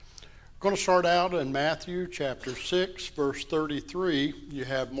Going to start out in Matthew chapter 6, verse 33. You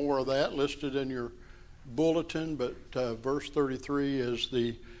have more of that listed in your bulletin, but verse 33 is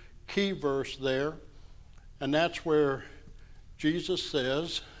the key verse there. And that's where Jesus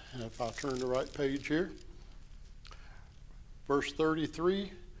says, and if I turn the right page here, verse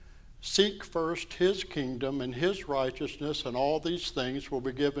 33, seek first his kingdom and his righteousness, and all these things will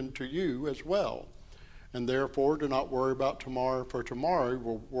be given to you as well. And therefore do not worry about tomorrow, for tomorrow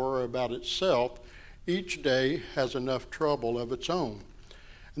will worry about itself. Each day has enough trouble of its own.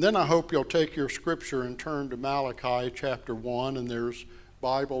 And then I hope you'll take your scripture and turn to Malachi chapter 1, and there's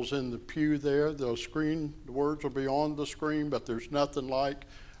Bibles in the pew there. The words will be on the screen, but there's nothing like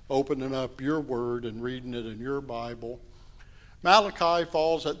opening up your word and reading it in your Bible. Malachi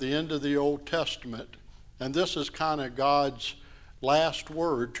falls at the end of the Old Testament, and this is kind of God's last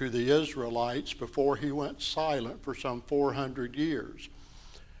word to the Israelites before he went silent for some 400 years.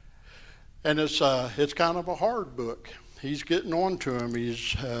 And it's kind of a hard book. He's getting on to them.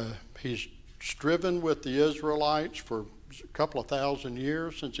 He's striven with the Israelites for a couple of thousand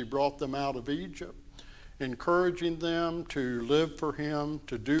years since he brought them out of Egypt, encouraging them to live for him,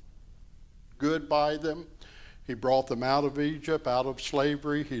 to do good by them. He brought them out of Egypt, out of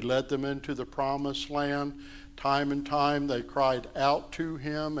slavery. He led them into the promised land. Time and time they cried out to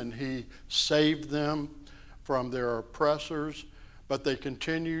him, and he saved them from their oppressors, but they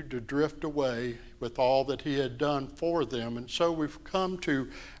continued to drift away with all that he had done for them. And so we've come to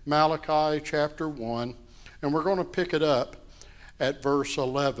Malachi chapter 1, and we're going to pick it up at verse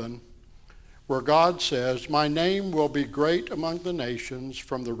 11, where God says, my name will be great among the nations,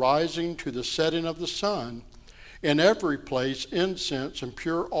 from the rising to the setting of the sun. In every place incense and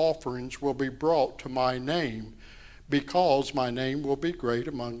pure offerings will be brought to my name, because my name will be great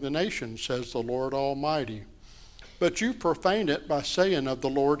among the nations, says the Lord Almighty. But you profane it by saying of the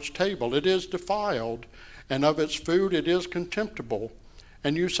Lord's table, it is defiled, and of its food it is contemptible.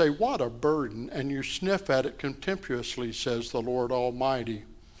 And you say, what a burden, and you sniff at it contemptuously, says the Lord Almighty.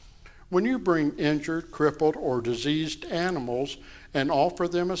 When you bring injured, crippled, or diseased animals and offer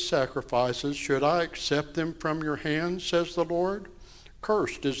them as sacrifices, should I accept them from your hands, says the Lord?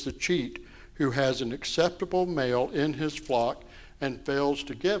 Cursed is the cheat who has an acceptable male in his flock and fails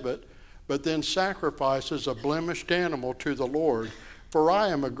to give it, but then sacrifices a blemished animal to the Lord. For I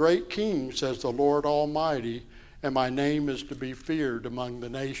am a great king, says the Lord Almighty, and my name is to be feared among the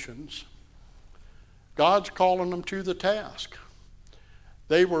nations. God's calling them to the task.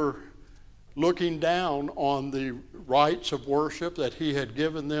 They were looking down on the rites of worship that he had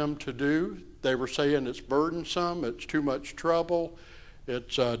given them to do. They were saying it's burdensome, it's too much trouble,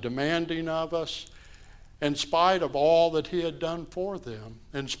 it's demanding of us. In spite of all that he had done for them,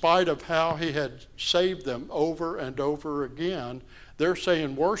 in spite of how he had saved them over and over again, they're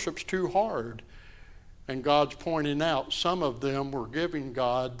saying worship's too hard. And God's pointing out some of them were giving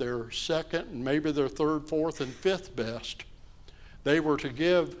God their second and maybe their third, fourth, and fifth best. They were to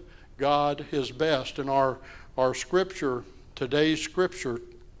give God his best. And our scripture, today's scripture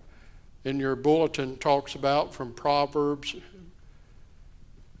in your bulletin talks about from Proverbs,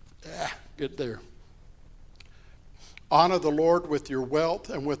 get there. Honor the Lord with your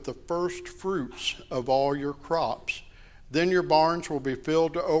wealth and with the first fruits of all your crops. Then your barns will be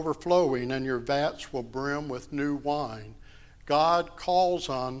filled to overflowing, and your vats will brim with new wine. God calls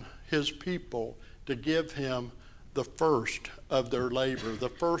on his people to give him the first of their labor, the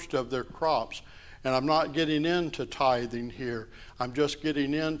first of their crops. And I'm not getting into tithing here. I'm just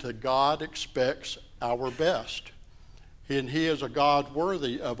getting into God expects our best. And he is a God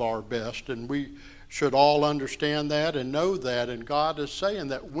worthy of our best. And we should all understand that and know that. And God is saying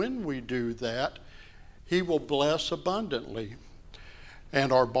that when we do that, he will bless abundantly.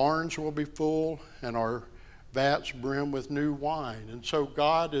 And our barns will be full, and our vats brim with new wine. And so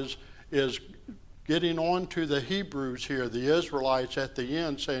God is getting on to the Hebrews here, the Israelites at the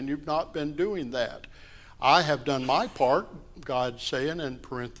end, saying, you've not been doing that. I have done my part, God's saying, and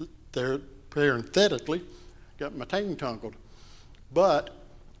parenthetically, got my tongue tangled. But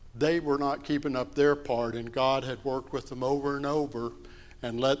they were not keeping up their part, and God had worked with them over and over,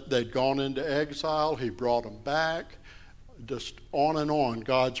 and they'd gone into exile. He brought them back, just on,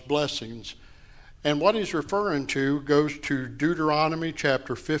 God's blessings. And what he's referring to goes to Deuteronomy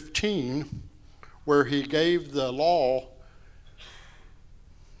chapter 15, where he gave the law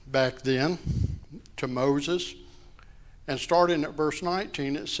back then to Moses. And starting at verse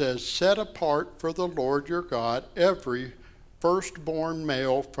 19, it says, set apart for the Lord your God every firstborn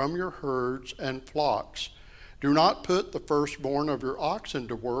male from your herds and flocks. Do not put the firstborn of your oxen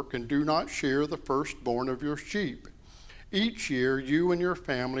to work, and do not shear the firstborn of your sheep. Each year you and your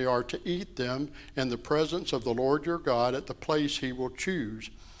family are to eat them in the presence of the Lord your God at the place he will choose.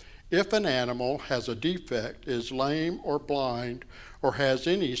 If an animal has a defect, is lame or blind, or has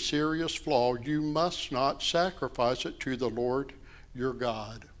any serious flaw, you must not sacrifice it to the Lord your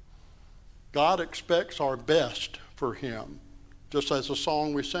God. God expects our best for him. Just as the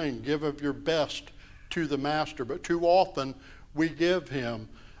song we sang, give of your best to the master. But too often we give him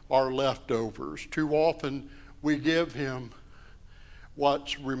our leftovers. Too often we give him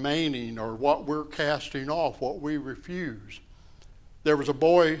what's remaining or what we're casting off, what we refuse. There was a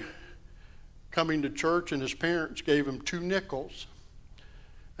boy coming to church and his parents gave him 2 nickels.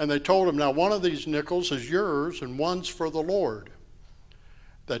 And they told him, now one of these nickels is yours and one's for the Lord,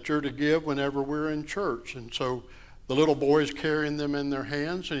 that you're to give whenever we're in church. And so the little boy's carrying them in their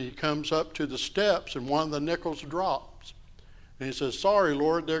hands, and he comes up to the steps, and one of the nickels drops. And he says, sorry,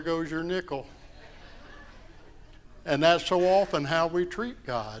 Lord, there goes your nickel. And that's so often how we treat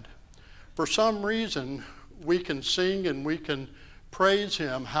God. For some reason, we can sing and we can praise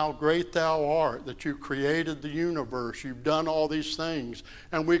him, how great thou art, that you created the universe, you've done all these things.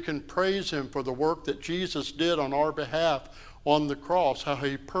 And we can praise him for the work that Jesus did on our behalf on the cross, how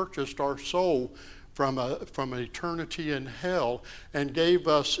he purchased our soul from eternity in hell and gave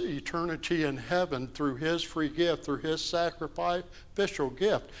us eternity in heaven through his free gift, through his sacrificial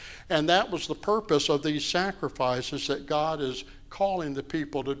gift. And that was the purpose of these sacrifices that God is calling the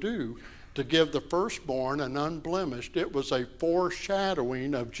people to do, to give the firstborn and unblemished. It was a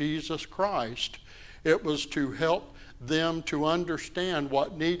foreshadowing of Jesus Christ. It was to help them to understand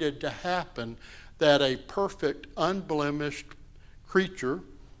what needed to happen, that a perfect, unblemished creature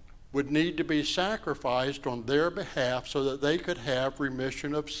would need to be sacrificed on their behalf so that they could have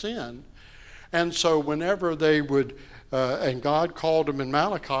remission of sin. And so whenever they would, and God called them in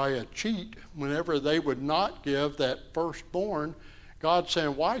Malachi a cheat, whenever they would not give that firstborn, God's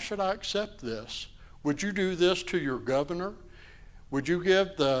saying, why should I accept this? Would you do this to your governor? Would you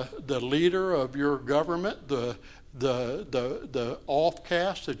give the leader of your government, the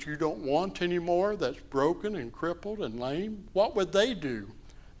offcast that you don't want anymore, that's broken and crippled and lame? What would they do?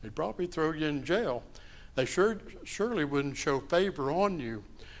 They'd probably throw you in jail. They surely wouldn't show favor on you.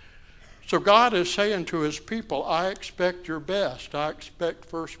 So God is saying to his people, I expect your best. I expect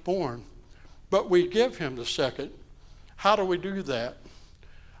firstborn. But we give him the second. How do we do that?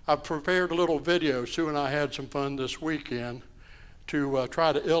 I've prepared a little video. Sue and I had some fun this weekend to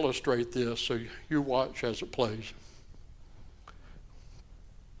try to illustrate this, so you watch as it plays.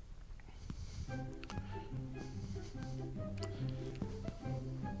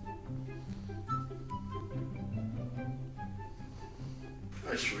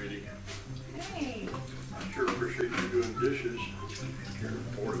 Hi, sweetie. Hey. I sure appreciate you doing dishes. You're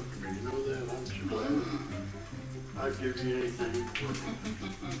important to me. You know that? I'm so glad. I'd give you anything.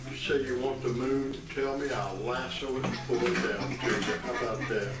 You say you want the moon, tell me, I'll lasso it and pull it down to you. How about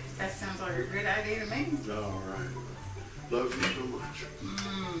that? That sounds like a good idea to me. All right. Love you so much.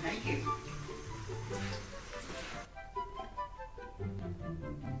 Thank you.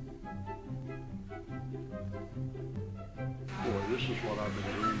 Boy, this is what I've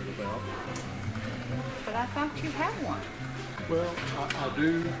been dreaming about. But I thought you had one. Well, I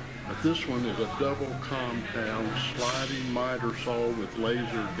do, but this one is a double compound sliding miter saw with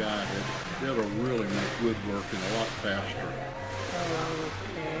laser guided. It'll really make woodworking a lot faster.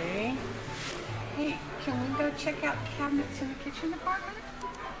 Okay. Hey, can we go check out cabinets in the kitchen department?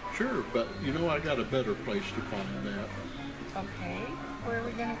 Sure, but you know I got a better place to find that. Okay. Where are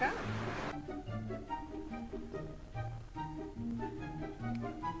we going to go?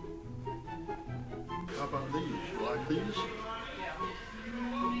 How about these? You like these?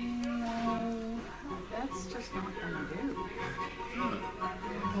 No, that's just not going to do.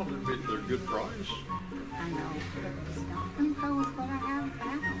 Well, they're a good price. I know, but it's not going to go with what I have at the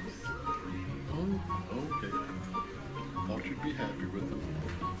house. Oh, okay. Thought you'd be happy with them.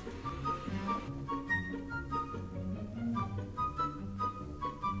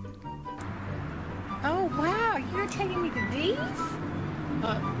 Oh, wow, you're taking me to these?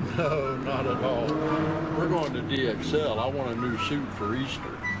 No, not at all. We're going to DXL. I want a new suit for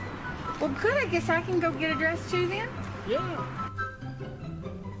Easter. Well, good. I guess I can go get a dress too then. Yeah.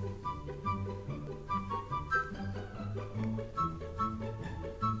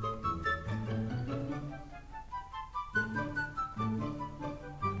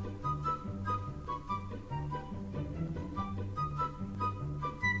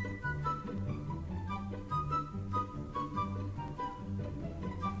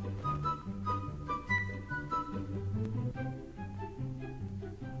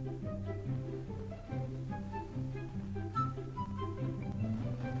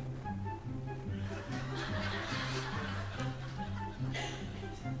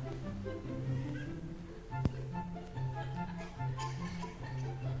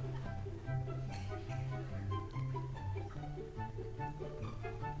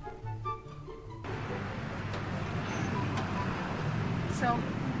 So,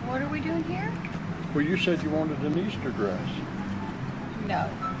 what are we doing here? Well, you said you wanted an Easter dress. No.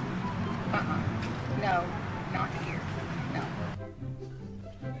 No, not here. No.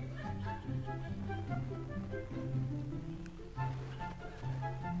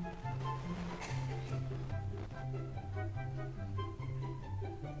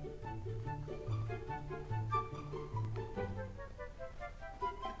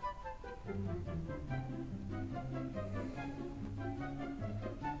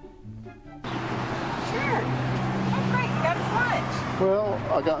 Sure. Oh, great. You got us lunch. Well,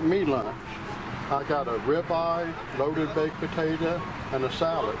 I got me lunch. I got a ribeye, loaded baked potato, and a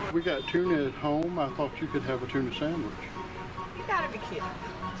salad. We got tuna at home. I thought you could have a tuna sandwich. You gotta be kidding.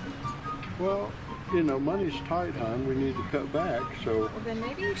 Well, you know, money's tight, hon. We need to cut back, so... Well, then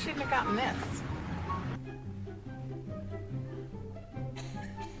maybe you shouldn't have gotten this.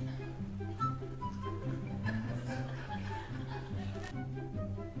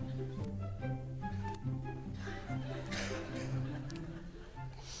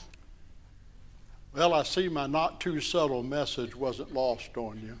 Well, I see my not too subtle message wasn't lost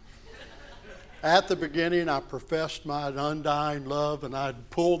on you. At the beginning, I professed my undying love, and I'd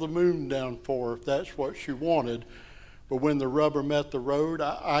pull the moon down for her if that's what she wanted. But when the rubber met the road,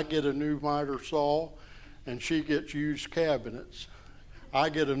 I get a new miter saw, and she gets used cabinets. I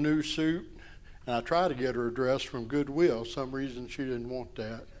get a new suit, and I try to get her a dress from Goodwill. Some reason she didn't want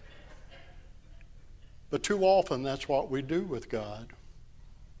that. But too often, that's what we do with God.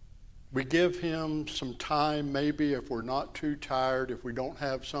 We give him some time, maybe if we're not too tired, if we don't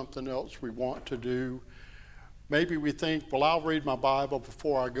have something else we want to do. Maybe we think, well, I'll read my Bible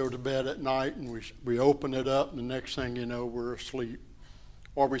before I go to bed at night, and we open it up, and the next thing you know, we're asleep.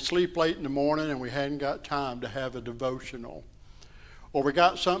 Or we sleep late in the morning, and we hadn't got time to have a devotional. Or we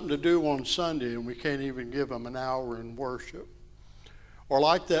got something to do on Sunday, and we can't even give him an hour in worship. Or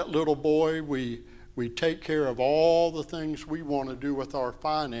like that little boy, we take care of all the things we want to do with our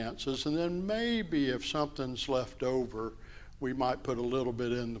finances, and then maybe if something's left over, we might put a little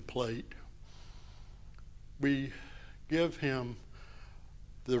bit in the plate. We give him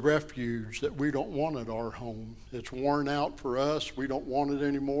the refuge that we don't want at our home. It's worn out for us. We don't want it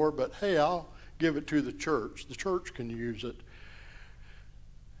anymore, but hey, I'll give it to the church. The church can use it.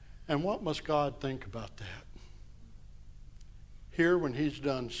 And what must God think about that? Here, when he's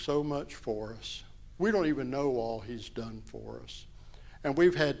done so much for us, we don't even know all he's done for us. And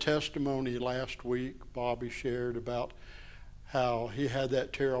we've had testimony last week. Bobby shared about how he had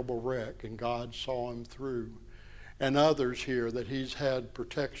that terrible wreck and God saw him through. And others here that he's had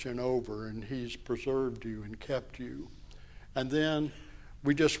protection over and he's preserved you and kept you. And then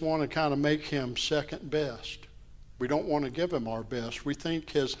we just want to kind of make him second best. We don't want to give him our best. We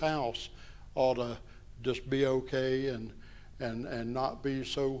think his house ought to just be okay and not be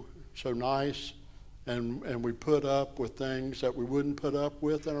so nice. And we put up with things that we wouldn't put up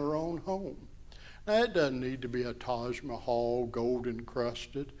with in our own home. Now, it doesn't need to be a Taj Mahal, gold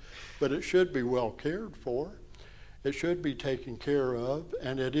encrusted, but it should be well cared for. It should be taken care of,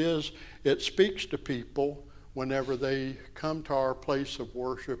 and it speaks to people whenever they come to our place of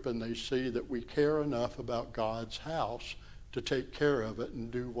worship and they see that we care enough about God's house to take care of it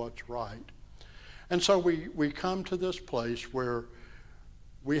and do what's right. And so we come to this place where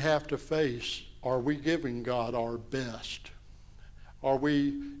we have to face, are we giving God our best? Are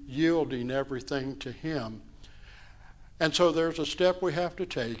we yielding everything to him? And so there's a step we have to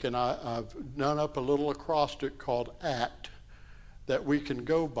take, and I've done up a little acrostic called ACT that we can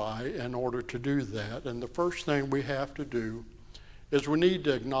go by in order to do that. And the first thing we have to do is we need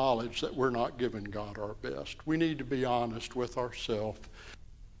to acknowledge that we're not giving God our best. We need to be honest with ourselves.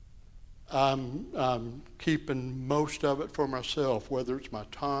 I'm keeping most of it for myself, whether it's my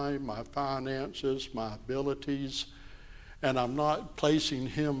time, my finances, my abilities, and I'm not placing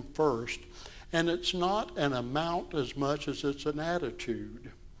him first. And it's not an amount as much as it's an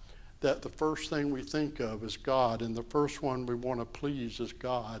attitude, that the first thing we think of is God, and the first one we want to please is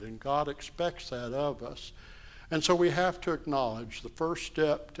God, and God expects that of us. And so we have to acknowledge the first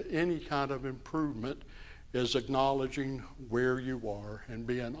step to any kind of improvement is acknowledging where you are and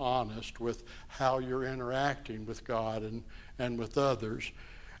being honest with how you're interacting with God and with others.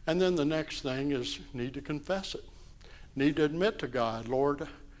 And then the next thing is need to confess it. Need to admit to God, Lord,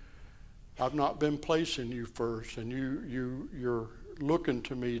 I've not been placing you first, and you're looking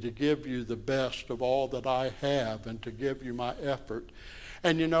to me to give you the best of all that I have and to give you my effort.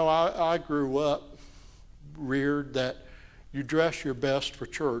 And you know, I grew up reared that you dress your best for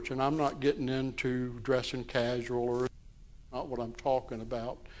church, and I'm not getting into dressing casual, or not what I'm talking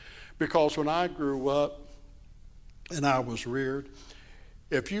about. Because when I grew up and I was reared,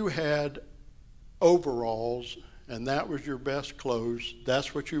 If you had overalls and that was your best clothes,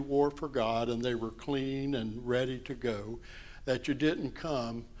 that's what you wore for God, and they were clean and ready to go, that you didn't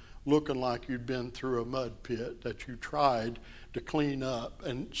come looking like you'd been through a mud pit, that you tried to clean up.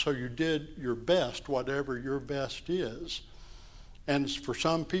 And so you did your best, whatever your best is. And for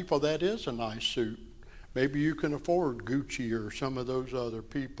some people, that is a nice suit. Maybe you can afford Gucci or some of those other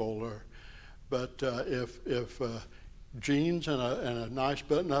people. But if jeans and a nice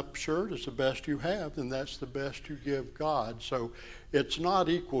button-up shirt is the best you have, then that's the best you give God. So it's not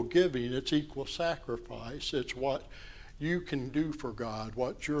equal giving, it's equal sacrifice. It's what you can do for God,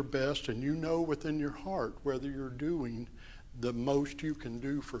 what's your best, and you know within your heart whether you're doing the most you can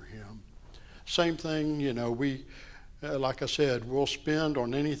do for him. Same thing, we, like I said, we'll spend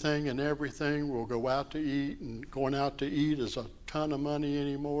on anything and everything. We'll go out to eat, and going out to eat is a ton of money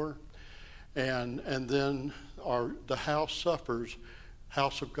anymore. And then the house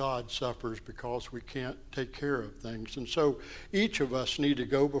of God suffers because we can't take care of things. And so each of us need to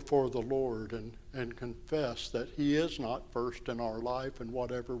go before the Lord and confess that he is not first in our life and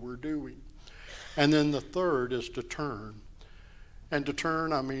whatever we're doing. And then the third is to turn. And to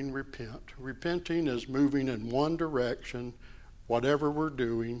turn, I mean repent. Repenting is moving in one direction, whatever we're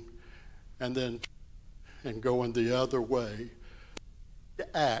doing, and then going the other way.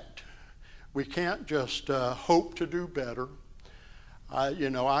 Act. We can't just hope to do better.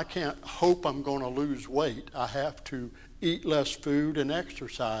 I can't hope I'm going to lose weight. I have to eat less food and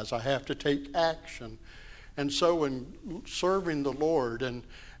exercise. I have to take action. And so in serving the Lord and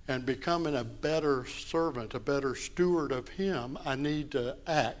becoming a better servant, a better steward of him, I need to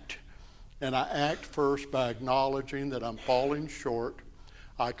act. And I act first by acknowledging that I'm falling short.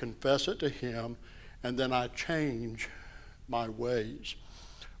 I confess it to him, and then I change my ways.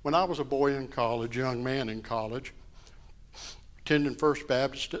 When I was a boy in college, young man in college, attending First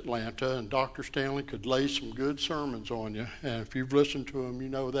Baptist Atlanta, and Dr. Stanley could lay some good sermons on you, and if you've listened to him, you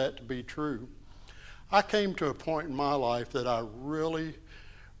know that to be true. I came to a point in my life that I really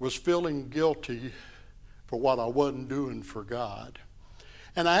was feeling guilty for what I wasn't doing for God.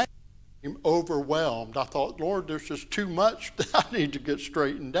 And I became overwhelmed. I thought, Lord, there's just too much that I need to get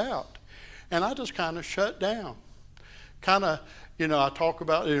straightened out. And I just kind of shut down. I talk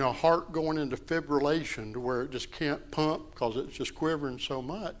about, heart going into fibrillation to where it just can't pump because it's just quivering so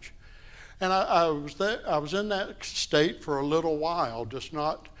much. And I was in that state for a little while, just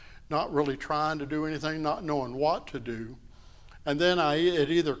not really trying to do anything, not knowing what to do. And then it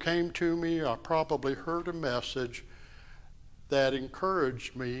either came to me, or I probably heard a message that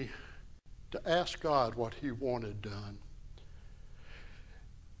encouraged me to ask God what he wanted done.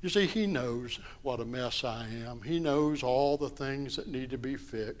 You see, he knows what a mess I am. He knows all the things that need to be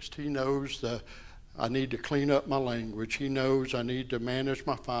fixed. He knows I need to clean up my language. He knows I need to manage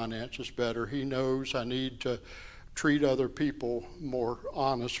my finances better. He knows I need to treat other people more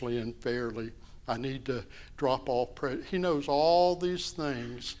honestly and fairly. I need to drop off prejudice. He knows all these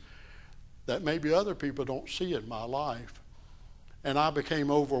things that maybe other people don't see in my life. And I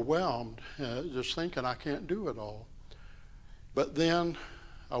became overwhelmed, just thinking I can't do it all. But then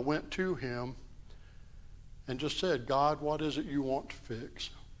I went to him and just said, God, what is it you want to fix?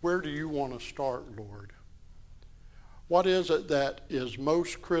 Where do you want to start, Lord? What is it that is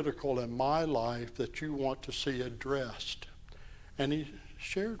most critical in my life that you want to see addressed? And he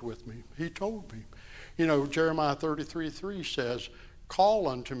shared with me. He told me. Jeremiah 33:3 says, call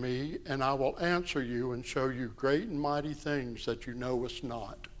unto me, and I will answer you and show you great and mighty things that you know us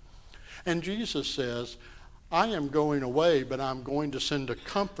not. And Jesus says, I am going away, but I'm going to send a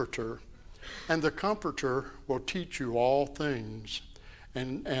comforter, and the comforter will teach you all things.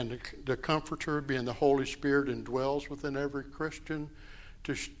 And the comforter, being the Holy Spirit, indwells within every Christian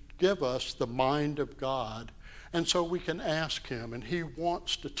to give us the mind of God. And so we can ask him, and he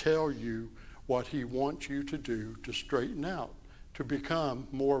wants to tell you what he wants you to do to straighten out, to become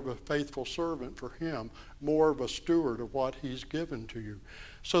more of a faithful servant for him, more of a steward of what he's given to you.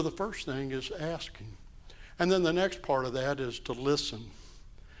 So the first thing is asking. And then the next part of that is to listen.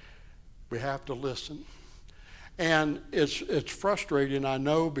 We have to listen. And it's frustrating, I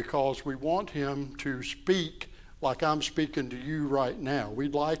know, because we want him to speak like I'm speaking to you right now.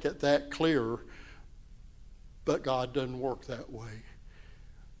 We'd like it that clear, but God doesn't work that way.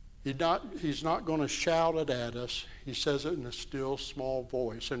 He's not going to shout it at us. He says it in a still, small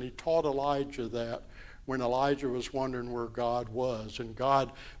voice. And he taught Elijah that when Elijah was wondering where God was. And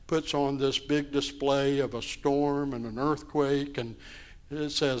God puts on this big display of a storm and an earthquake, and it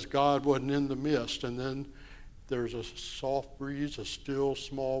says God wasn't in the midst. And then there's a soft breeze, a still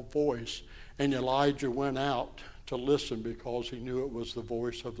small voice, and Elijah went out to listen because he knew it was the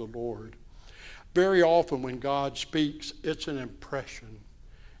voice of the Lord. Very often when God speaks, it's an impression.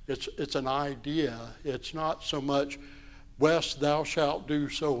 It's an idea. It's not so much, Wes, thou shalt do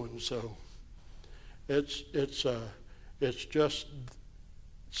so and so. It's just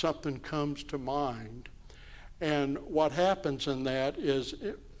something comes to mind. And what happens in that is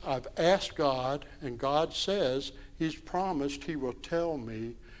I've asked God, and God says he's promised he will tell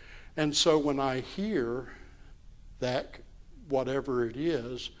me. And so when I hear that, whatever it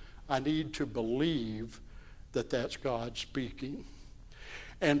is, I need to believe that that's God speaking.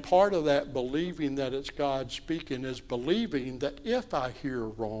 And part of that believing that it's God speaking is believing that if I hear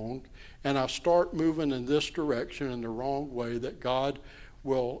wrong and I start moving in this direction in the wrong way, that God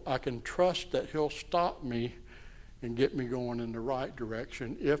will, I can trust that he'll stop me and get me going in the right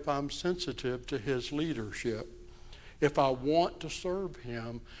direction if I'm sensitive to his leadership. If I want to serve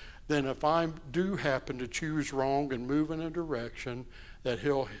him, then if I do happen to choose wrong and move in a direction, that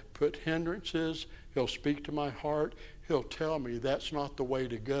he'll put hindrances, he'll speak to my heart, he'll tell me that's not the way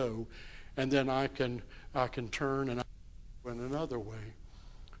to go, and then I can turn and go in another way.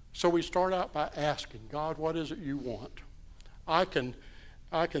 So we start out by asking, God, what is it you want? I can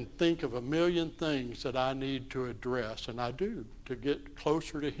think of a million things that I need to address, and I do, to get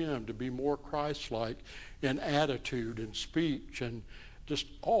closer to him, to be more Christ-like in attitude and speech and just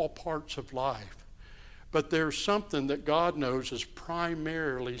all parts of life. But there's something that God knows is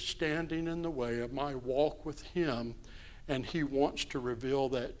primarily standing in the way of my walk with him, and he wants to reveal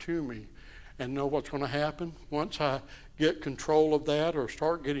that to me. And know what's going to happen? Once I get control of that or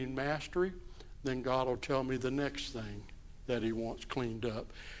start getting mastery, then God will tell me the next thing that he wants cleaned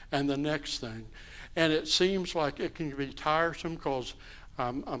up, and the next thing. And it seems like it can be tiresome because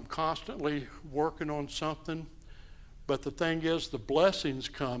I'm constantly working on something. But the thing is, the blessings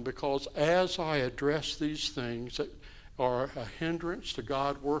come because as I address these things that are a hindrance to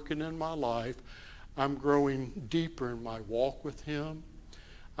God working in my life, I'm growing deeper in my walk with him.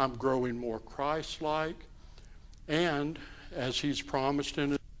 I'm growing more Christ-like. And as he's promised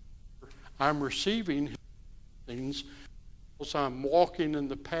in his word, I'm receiving his things because I'm walking in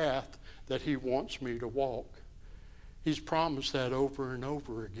the path that he wants me to walk. He's promised that over and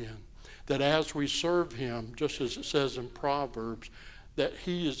over again. That as we serve him, just as it says in Proverbs, that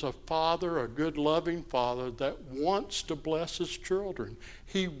he is a father, a good loving father that wants to bless his children.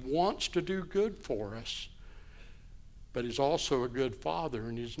 He wants to do good for us. But he's also a good father,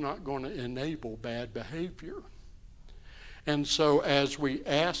 and he's not going to enable bad behavior. And so as we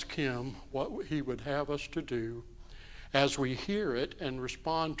ask him what he would have us to do, as we hear it and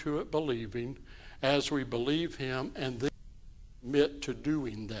respond to it believing, as we believe him and then commit to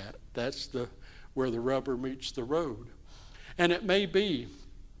doing that, that's where the rubber meets the road. And it may be,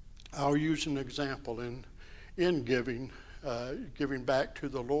 I'll use an example in giving back to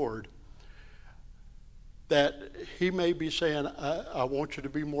the Lord, that he may be saying, I want you to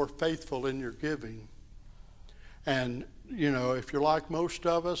be more faithful in your giving. And, you know, if you're like most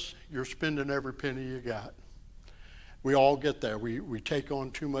of us, you're spending every penny you got. We all get there. We take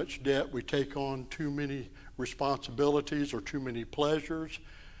on too much debt. We take on too many responsibilities or too many pleasures.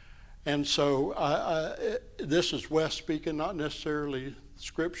 And so this is Wes speaking, not necessarily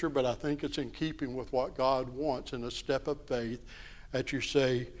Scripture, but I think it's in keeping with what God wants in a step of faith that you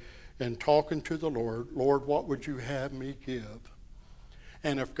say, in talking to the Lord, Lord, what would you have me give?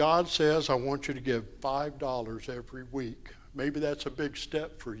 And if God says, I want you to give $5 every week, maybe that's a big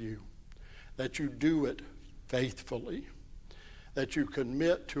step for you, that you do it faithfully, that you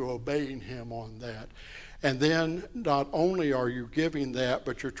commit to obeying him on that. And then not only are you giving that,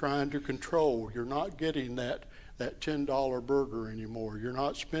 but you're trying to control. You're not getting that $10 burger anymore. You're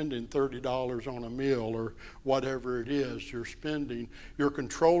not spending $30 on a meal or whatever it is you're spending. You're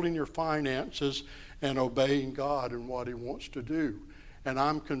controlling your finances and obeying God and what he wants to do. And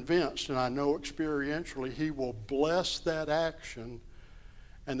I'm convinced, and I know experientially, he will bless that action.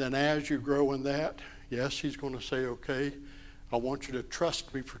 And then as you grow in that, yes, he's going to say, okay, I want you to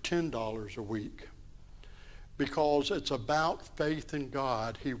trust me for $10 a week. Because it's about faith in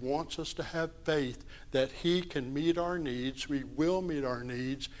God. He wants us to have faith that he can meet our needs. We will meet our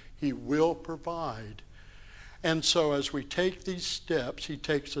needs. He will provide. And so as we take these steps, he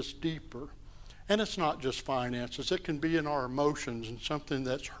takes us deeper. And it's not just finances. It can be in our emotions and something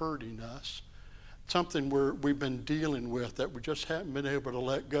that's hurting us. Something we've been dealing with that we just haven't been able to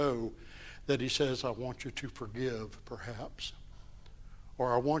let go, that he says, I want you to forgive, perhaps.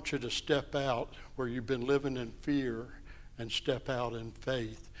 Or I want you to step out where you've been living in fear and step out in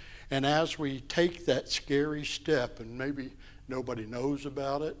faith. And as we take that scary step, and maybe nobody knows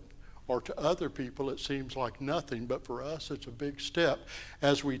about it, or to other people it seems like nothing, but for us it's a big step.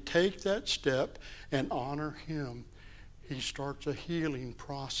 As we take that step and honor him, he starts a healing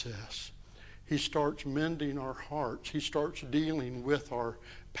process. He starts mending our hearts. He starts dealing with our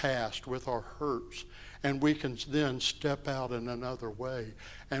past, with our hurts. And we can then step out in another way.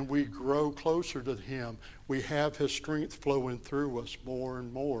 And we grow closer to him. We have his strength flowing through us more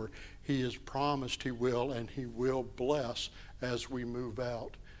and more. He has promised he will, and he will bless as we move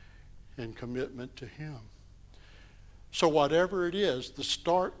out in commitment to him. So whatever it is, the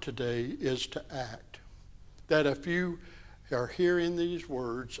start today is to act. That if you are hearing these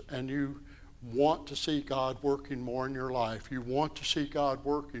words and you want to see God working more in your life, you want to see God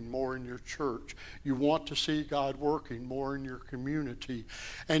working more in your church, you want to see God working more in your community,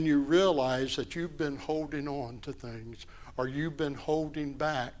 and you realize that you've been holding on to things or you've been holding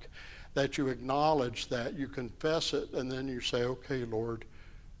back, that you acknowledge that, you confess it, and then you say, okay, Lord,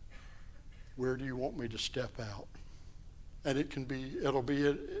 where do you want me to step out? And it'll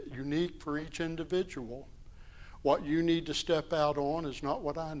be unique for each individual. What you need to step out on is not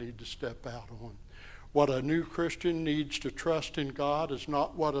what I need to step out on. What a new Christian needs to trust in God is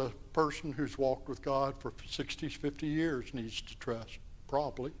not what a person who's walked with God for 60, 50 years needs to trust,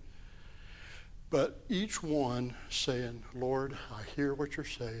 probably. But each one saying, Lord, I hear what you're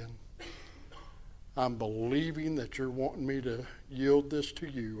saying. I'm believing that you're wanting me to yield this to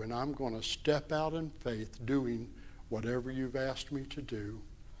you, and I'm going to step out in faith doing whatever you've asked me to do.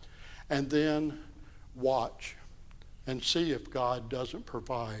 And then watch and see if God doesn't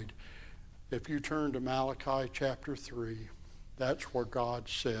provide. If you turn to Malachi chapter 3, that's where God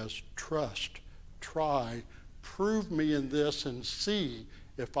says, trust, try, prove me in this and see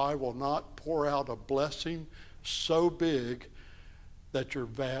if I will not pour out a blessing so big that your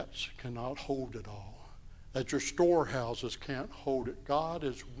vats cannot hold it all, that your storehouses can't hold it. God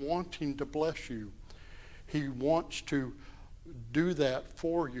is wanting to bless you. He wants to do that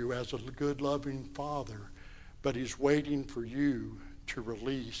for you as a good, loving Father, but he's waiting for you to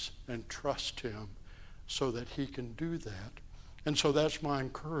release and trust him so that he can do that. And so that's my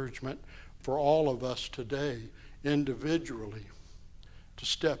encouragement for all of us today, individually, to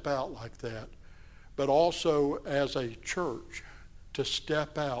step out like that, but also as a church, to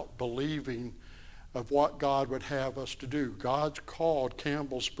step out believing of what God would have us to do. God's called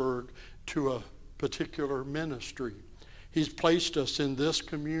Campbellsburg to a particular ministry. He's placed us in this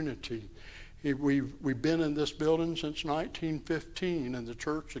community. We've been in this building since 1915, and the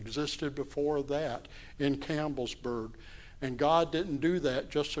church existed before that in Campbellsburg. And God didn't do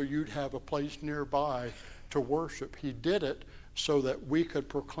that just so you'd have a place nearby to worship. He did it so that we could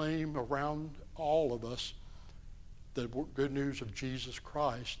proclaim around all of us the good news of Jesus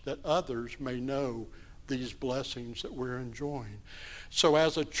Christ, that others may know these blessings that we're enjoying. So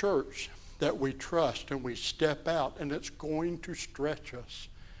as a church that we trust and we step out, and it's going to stretch us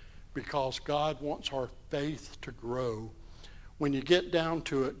because God wants our faith to grow. When you get down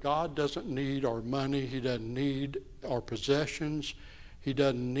to it, God doesn't need our money. He doesn't need our possessions. He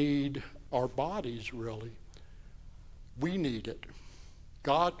doesn't need our bodies, really. We need it.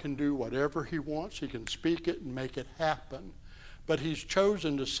 God can do whatever he wants. He can speak it and make it happen. But he's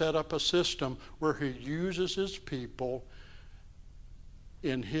chosen to set up a system where he uses his people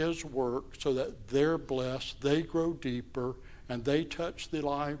in his work so that they're blessed, they grow deeper, and they touch the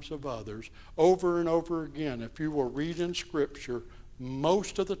lives of others. Over and over again, if you will read in Scripture,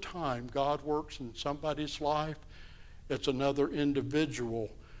 most of the time God works in somebody's life, it's another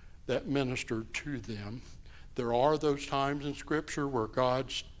individual that ministered to them. There are those times in Scripture where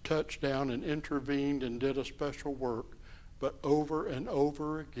God's touched down and intervened and did a special work, but over and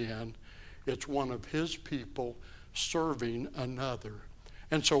over again, it's one of his people serving another.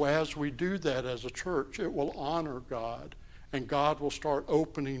 And so as we do that as a church, it will honor God, and God will start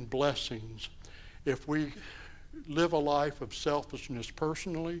opening blessings. If we live a life of selfishness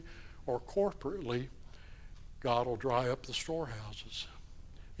personally or corporately, God will dry up the storehouses.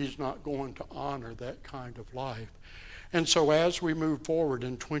 He's not going to honor that kind of life. And so as we move forward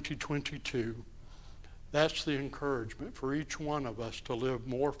in 2022, that's the encouragement for each one of us to live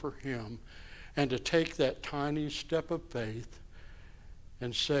more for him and to take that tiny step of faith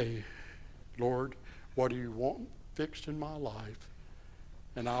and say, Lord, what do you want fixed in my life?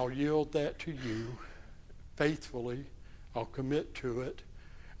 And I'll yield that to you faithfully. I'll commit to it.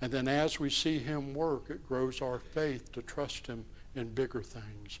 And then as we see him work, it grows our faith to trust him in bigger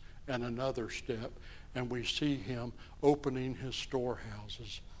things. And another step, and we see him opening his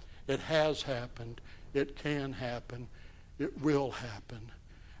storehouses. It has happened. It can happen. It will happen.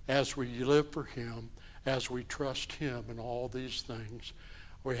 as we live for him, as we trust him in all these things.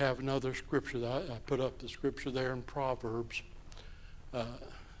 We have another scripture that I put up the scripture there in Proverbs.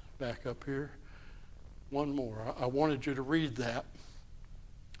 Back up here. One more. I wanted you to read that.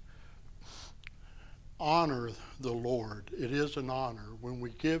 Honor the Lord. It is an honor when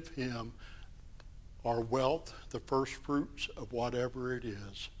we give him our wealth, the first fruits of whatever it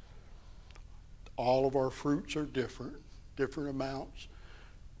is. All of our fruits are different amounts,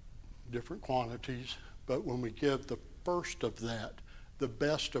 different quantities, but when we give the first of that, the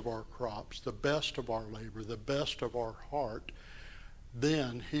best of our crops, the best of our labor, the best of our heart,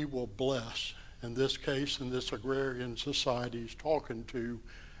 then he will bless. In this case, in this agrarian society he's talking to,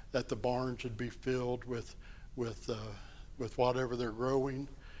 that the barns would be filled with whatever they're growing,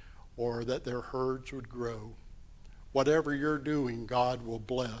 or that their herds would grow. Whatever you're doing, God will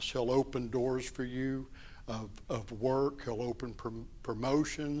bless. He'll open doors for you of work. He'll open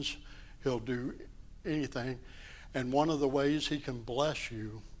promotions. He'll do anything. And one of the ways he can bless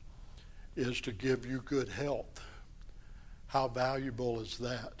you is to give you good health. How valuable is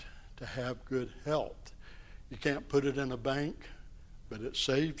that, to have good health? You can't put it in a bank, but it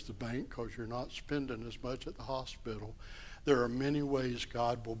saves the bank because you're not spending as much at the hospital. There are many ways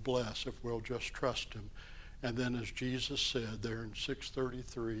God will bless if we'll just trust him. And then as Jesus said there in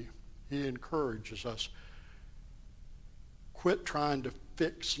 6:33, he encourages us, quit trying to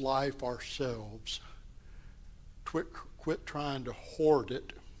fix life ourselves. Quit trying to hoard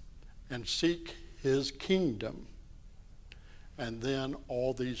it and seek his kingdom. And then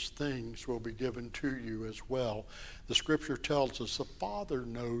all these things will be given to you as well. The scripture tells us the Father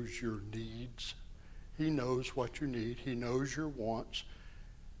knows your needs. He knows what you need. He knows your wants.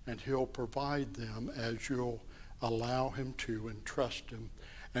 And he'll provide them as you'll allow him to and trust him.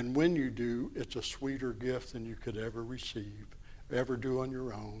 And when you do, it's a sweeter gift than you could ever receive, ever do on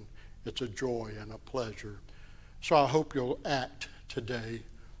your own. It's a joy and a pleasure. So I hope you'll act today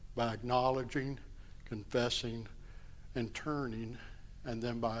by acknowledging, confessing, and turning, and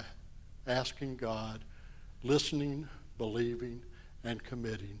then by asking God, listening, believing, and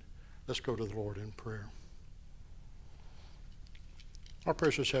committing. Let's go to the Lord in prayer. Our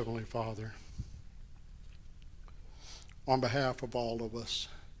precious Heavenly Father, on behalf of all of us,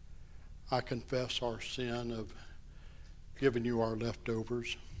 I confess our sin of giving you our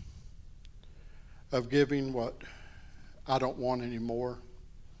leftovers, of giving what I don't want anymore,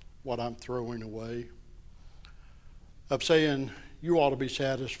 what I'm throwing away, of saying you ought to be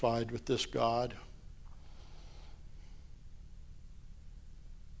satisfied with this God.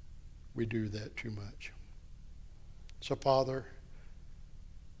 We do that too much. So, Father,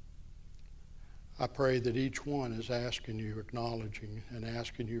 I pray that each one is asking you, acknowledging, and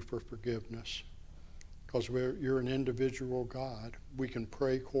asking you for forgiveness, because you're an individual God. We can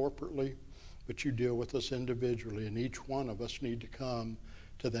pray corporately, but you deal with us individually, and each one of us need to come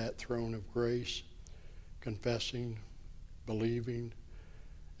to that throne of grace, confessing, believing,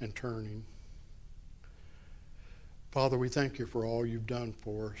 and turning. Father, we thank you for all you've done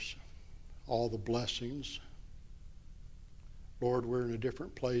for us, all the blessings. Lord, we're in a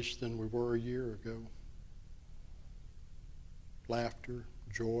different place than we were a year ago. Laughter,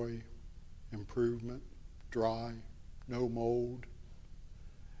 joy, improvement, dry, no mold,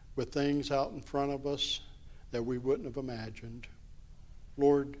 with things out in front of us that we wouldn't have imagined.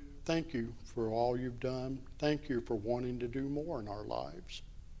 Lord, thank you for all you've done. Thank you for wanting to do more in our lives.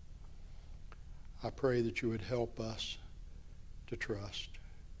 I pray that you would help us to trust.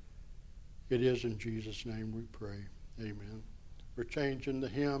 It is in Jesus' name we pray. Amen. We're changing the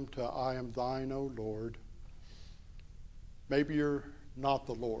hymn to I Am Thine, O Lord. Maybe you're not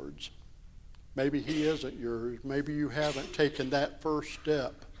the Lord's. Maybe he isn't yours. Maybe you haven't taken that first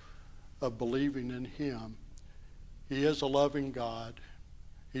step of believing in him. He is a loving God.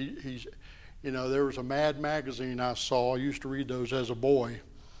 He's, there was a Mad magazine I saw. I used to read those as a boy.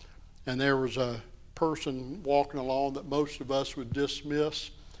 And there was a person walking along that most of us would dismiss.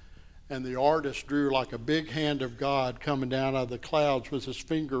 And the artist drew like a big hand of God coming down out of the clouds with his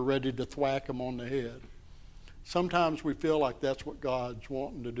finger ready to thwack him on the head. Sometimes we feel like that's what God's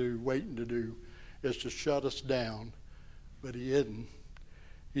wanting to do, waiting to do, is to shut us down. But he isn't.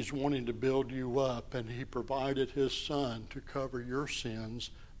 He's wanting to build you up, and he provided his son to cover your sins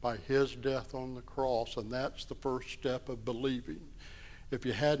by his death on the cross, and that's the first step of believing. If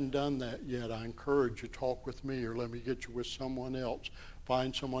you hadn't done that yet, I encourage you to talk with me, or let me get you with someone else.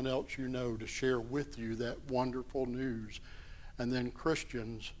 Find someone else you know to share with you that wonderful news. And then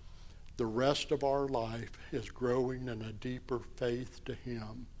Christians, the rest of our life is growing in a deeper faith to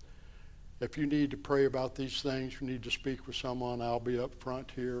him. If you need to pray about these things, you need to speak with someone, I'll be up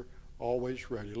front here, always ready.